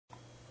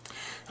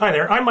Hi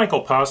there, I'm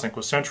Michael Poczynek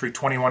with Century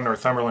 21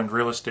 Northumberland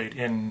Real Estate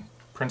in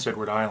Prince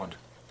Edward Island.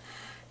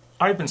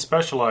 I've been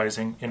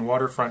specializing in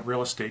waterfront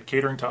real estate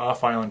catering to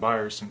off-island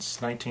buyers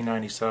since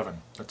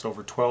 1997. That's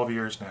over 12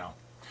 years now.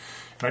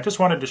 And I just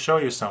wanted to show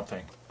you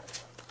something.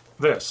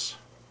 That's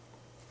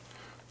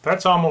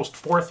almost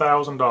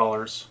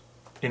 $4,000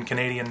 in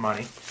Canadian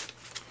money.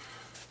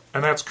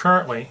 And that's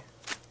currently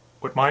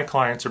what my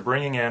clients are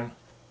bringing in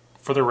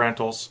for the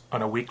rentals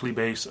on a weekly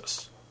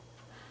basis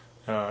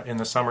in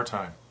the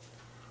summertime.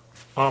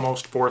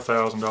 Almost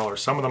 $4,000.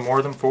 Some of them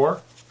more than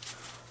 $4,000,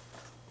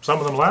 some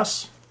of them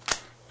less.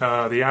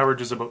 The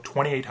average is about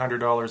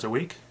 $2,800 a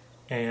week,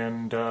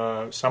 and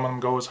some of them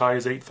go as high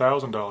as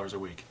 $8,000 a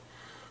week.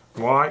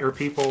 Why are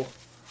people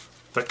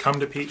that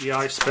come to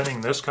P.E.I. spending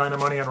this kind of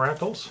money on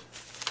rentals?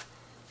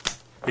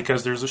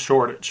 Because there's a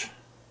shortage.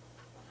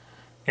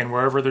 And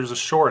wherever there's a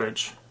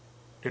shortage,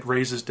 it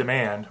raises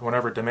demand.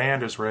 Whenever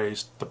demand is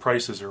raised, the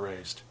prices are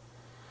raised.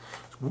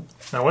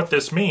 Now what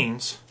this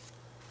means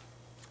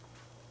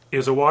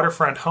is a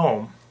waterfront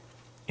home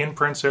in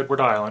Prince Edward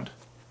Island,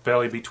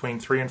 valued between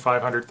 $300,000 and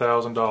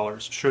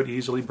 $500,000, should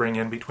easily bring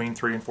in between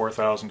 $3,000 and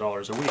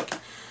 $4,000 a week.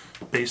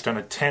 Based on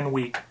a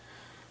 10-week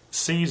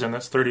season,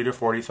 that's $30,000 to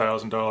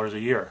 $40,000 a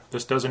year.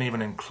 This doesn't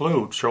even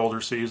include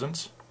shoulder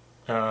seasons.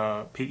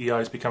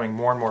 P.E.I. is becoming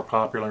more and more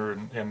popular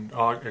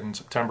in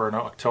September and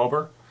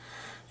October,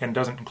 and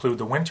doesn't include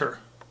the winter.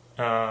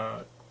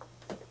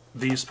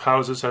 These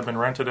houses have been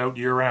rented out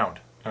year-round,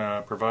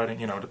 providing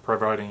you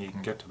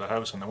can get to the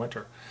house in the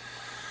winter.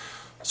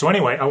 So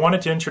anyway, I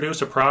wanted to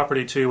introduce a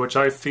property to you which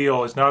I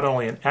feel is not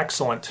only an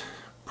excellent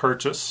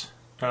purchase,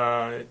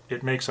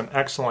 it makes an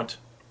excellent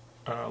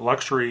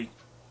luxury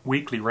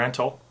weekly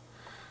rental,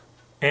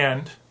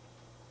 and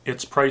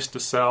it's priced to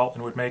sell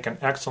and would make an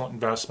excellent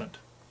investment.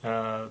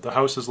 The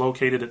house is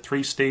located at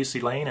 3 Stacy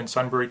Lane in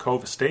Sunbury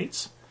Cove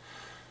Estates.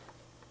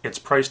 It's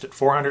priced at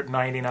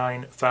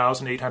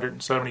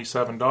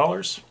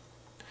 $499,877,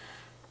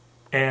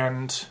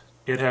 and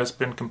it has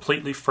been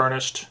completely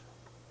furnished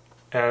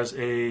as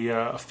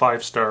a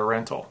 5-star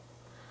rental.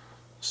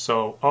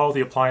 So all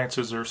the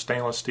appliances are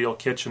stainless steel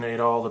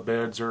KitchenAid, all the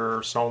beds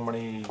are so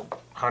many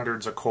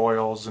hundreds of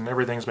coils, and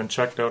everything's been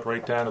checked out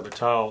right down to the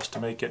towels to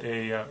make it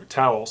a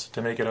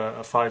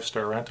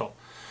 5-star rental,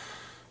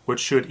 which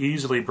should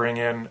easily bring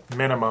in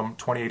minimum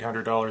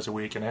 $2,800 a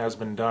week, and has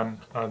been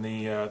done on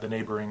the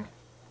neighboring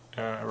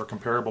or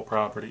comparable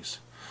properties.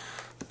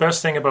 The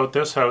best thing about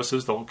this house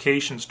is the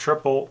location's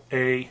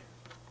AAA+++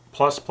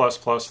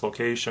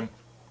 location,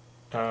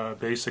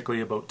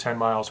 basically about 10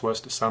 miles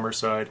west of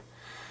Summerside,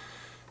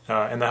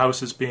 and the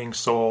house is being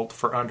sold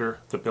for under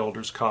the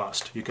builder's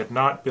cost. You could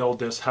not build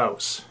this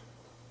house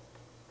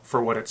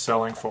for what it's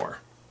selling for.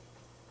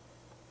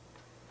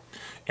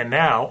 And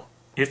now,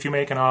 if you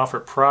make an offer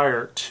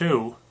prior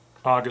to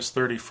August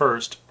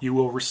 31st, you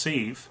will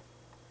receive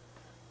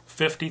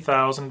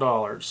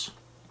 $50,000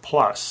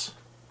 plus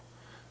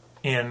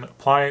in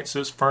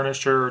appliances,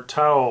 furniture,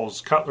 towels,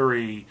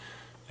 cutlery,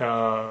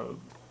 and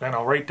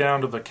I'll right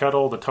down to the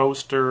kettle, the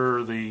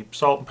toaster, the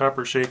salt and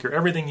pepper shaker,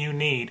 everything you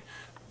need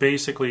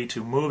basically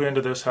to move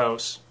into this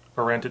house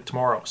or rent it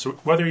tomorrow. So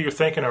whether you're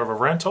thinking of a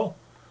rental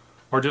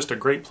or just a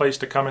great place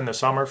to come in the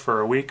summer for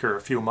a week or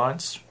a few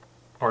months,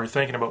 or you're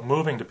thinking about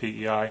moving to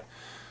P.E.I.,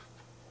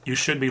 you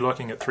should be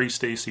looking at 3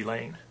 Stacy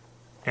Lane.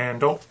 And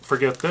don't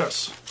forget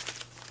this.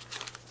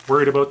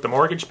 Worried about the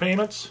mortgage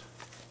payments?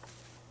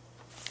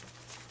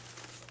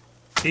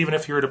 Even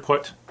if you were to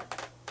put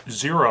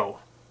 $0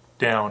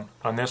 down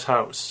on this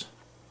house,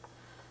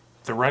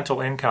 the rental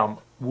income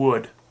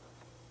would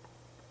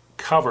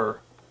cover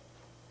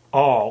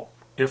all,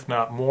 if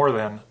not more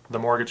than, the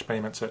mortgage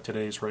payments at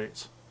today's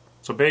rates.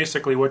 So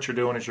basically what you're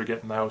doing is you're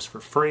getting the house for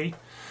free.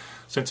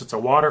 Since it's a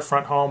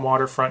waterfront home,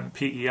 waterfront and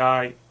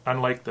P.E.I.,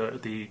 unlike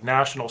the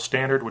national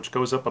standard, which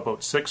goes up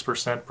about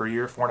 6% per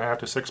year, 4.5%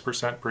 to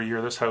 6% per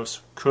year, this house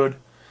could,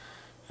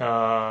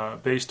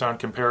 based on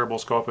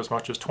comparables, go up as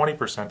much as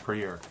 20% per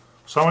year.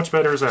 So how much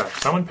better is that?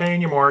 Someone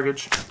paying your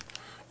mortgage,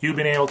 you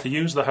being able to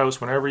use the house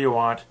whenever you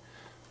want,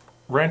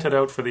 rent it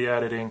out for the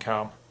added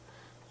income,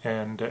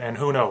 and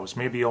who knows,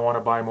 maybe you'll want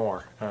to buy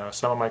more.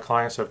 Some of my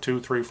clients have 2,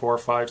 3, 4,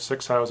 5,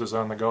 6 houses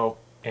on the go,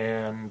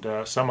 and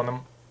some of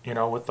them,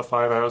 with the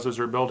 5 houses,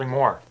 are building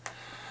more.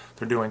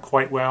 They're doing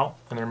quite well,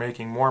 and they're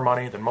making more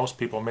money than most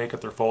people make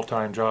at their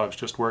full-time jobs,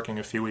 just working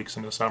a few weeks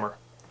in the summer.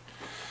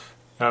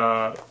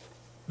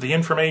 The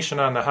information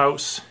on the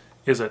house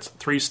is at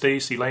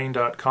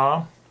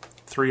 3stacylane.com,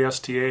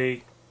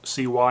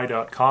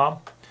 3stacy.com.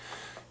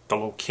 The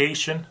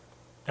location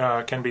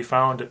can be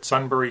found at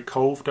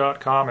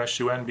sunburycove.com,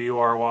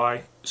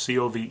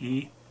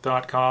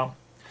 sunburycove.com,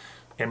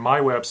 and my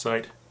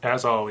website,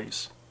 as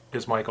always,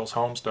 is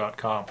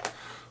michaelshomes.com.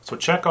 So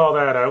check all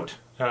that out.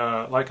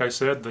 Like I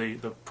said,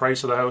 the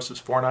price of the house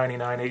is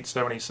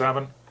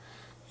 $499,877,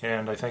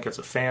 and I think it's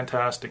a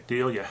fantastic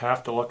deal. You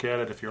have to look at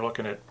it. If you're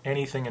looking at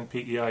anything in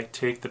P.E.I.,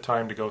 take the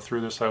time to go through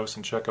this house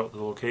and check out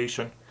the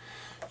location.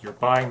 You're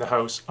buying the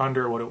house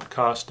under what it would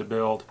cost to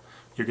build.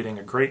 You're getting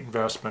a great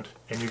investment,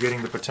 and you're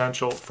getting the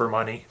potential for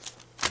money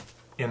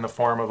in the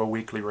form of a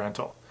weekly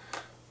rental.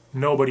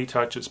 Nobody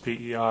touches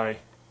P.E.I.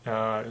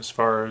 As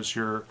far as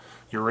your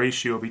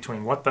ratio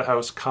between what the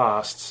house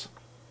costs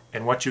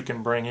and what you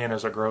can bring in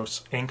as a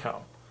gross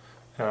income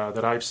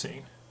that I've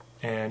seen.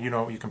 And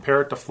you compare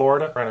it to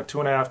Florida, rent a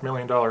 $2.5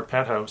 million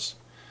penthouse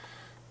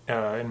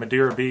in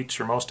Madeira Beach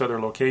or most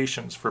other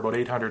locations for about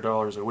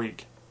 $800 a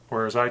week,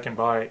 whereas I can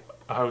buy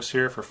a house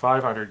here for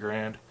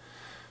 $500,000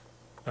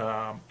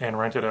 and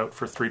rent it out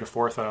for $3,000 to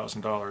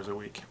 $4,000 a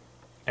week.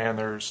 And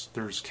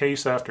there's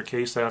case after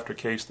case after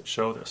case that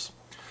show this.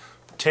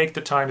 Take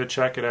the time to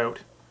check it out.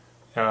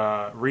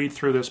 Read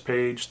through this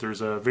page.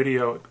 There's a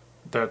video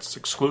that's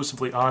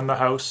exclusively on the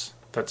house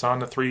that's on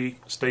the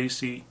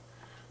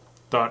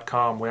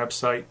 3stacy.com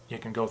website. You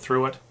can go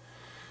through it.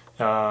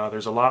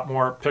 There's a lot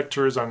more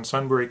pictures on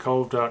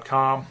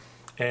sunburycove.com.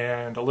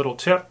 And a little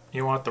tip,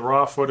 you want the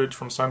raw footage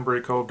from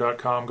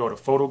sunburycove.com, go to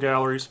photo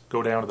galleries,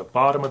 go down to the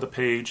bottom of the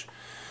page.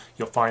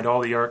 You'll find all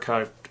the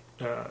archived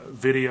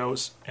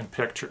videos and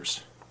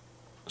pictures.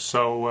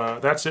 So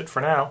that's it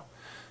for now.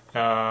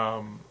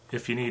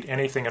 If you need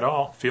anything at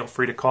all, feel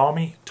free to call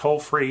me, toll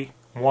free,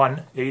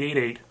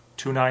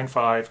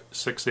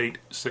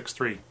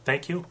 1-888-295-6863.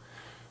 Thank you.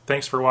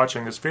 Thanks for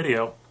watching this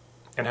video,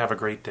 and have a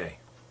great day.